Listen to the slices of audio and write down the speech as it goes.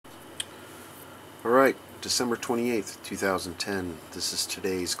Alright, December 28th, 2010. This is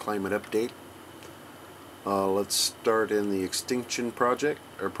today's climate update. Let's start in the extinction project,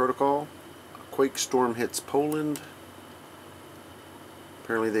 or protocol. A quake storm hits Poland.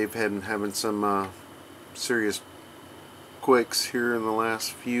 Apparently they've been having some serious quakes here in the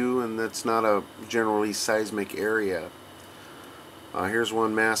last few, and that's not a generally seismic area. Here's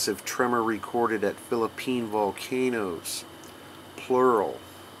one massive tremor recorded at Philippine volcanoes. Plural.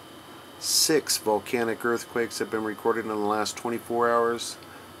 6 volcanic earthquakes have been recorded in the last 24 hours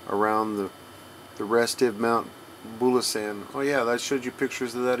around the restive Mount Bulacan. Oh yeah, I showed you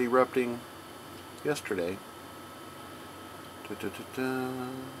pictures of that erupting yesterday.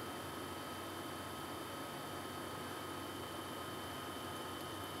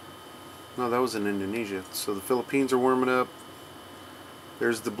 No, that was in Indonesia. So the Philippines are warming up.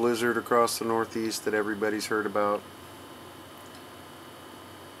 There's the blizzard across the northeast that everybody's heard about.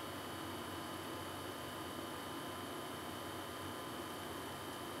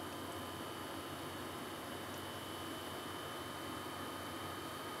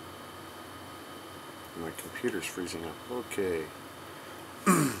 My computer's freezing up. Okay.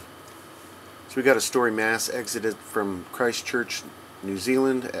 So we got a story: mass exited from Christchurch, New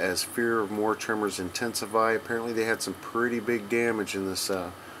Zealand as fear of more tremors intensify. Apparently they had some pretty big damage in this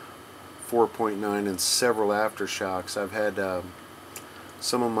 4.9 and several aftershocks. I've had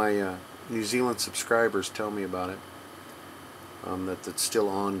some of my New Zealand subscribers tell me about it, that's still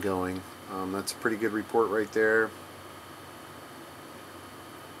ongoing. That's a pretty good report right there.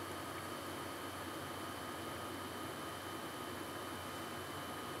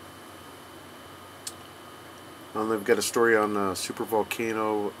 They've got a story on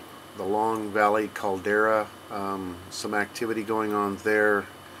supervolcano, the Long Valley caldera. Some activity going on there.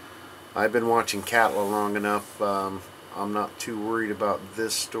 I've been watching Catla long enough. I'm not too worried about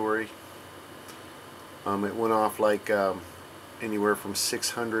this story. It went off like anywhere from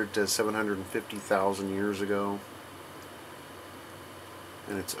 600 to 750,000 years ago,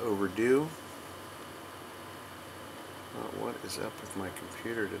 and it's overdue. What is up with my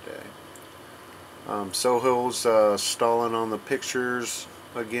computer today? Soho's stalling on the pictures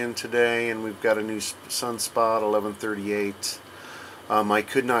again today, and we've got a new sunspot, 1138. I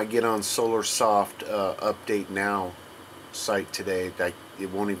could not get on SolarSoft update now site today. It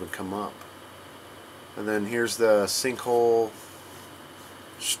won't even come up. And then here's the sinkhole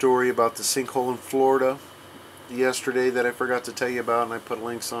story about the sinkhole in Florida yesterday that I forgot to tell you about, and I put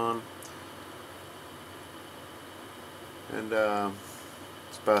links on. And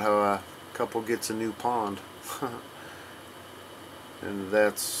it's about how a couple gets a new pond. And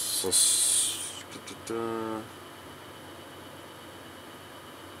that's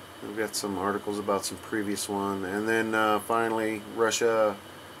we've got some articles about some previous one. And then finally Russia,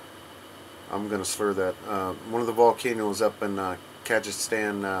 I'm gonna slur that, one of the volcanoes up in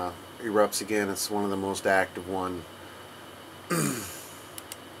Kazakhstan erupts again. It's one of the most active one.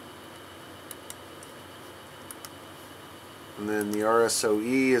 And then the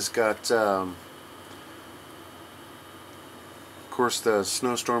RSOE has got, of course, the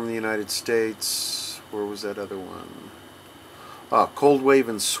snowstorm in the United States. Where was that other one? Cold wave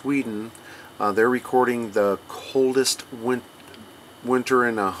in Sweden. They're recording the coldest winter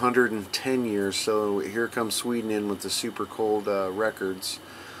in 110 years. So here comes Sweden in with the super cold records.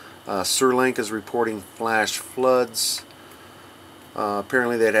 Sri Lanka is reporting flash floods.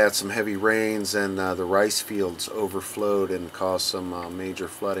 Apparently they'd had some heavy rains, and the rice fields overflowed and caused some major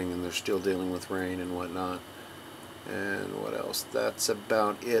flooding, and they're still dealing with rain and whatnot. And what else? That's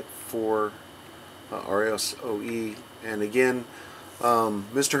about it for RSOE. And again,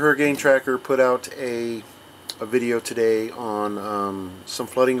 MrHurricaneTracker put out a video today on some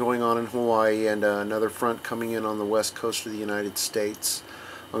flooding going on in Hawaii, and another front coming in on the west coast of the United States.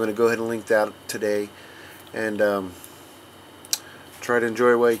 I'm going to go ahead and link that today, and try to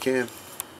enjoy it while you can.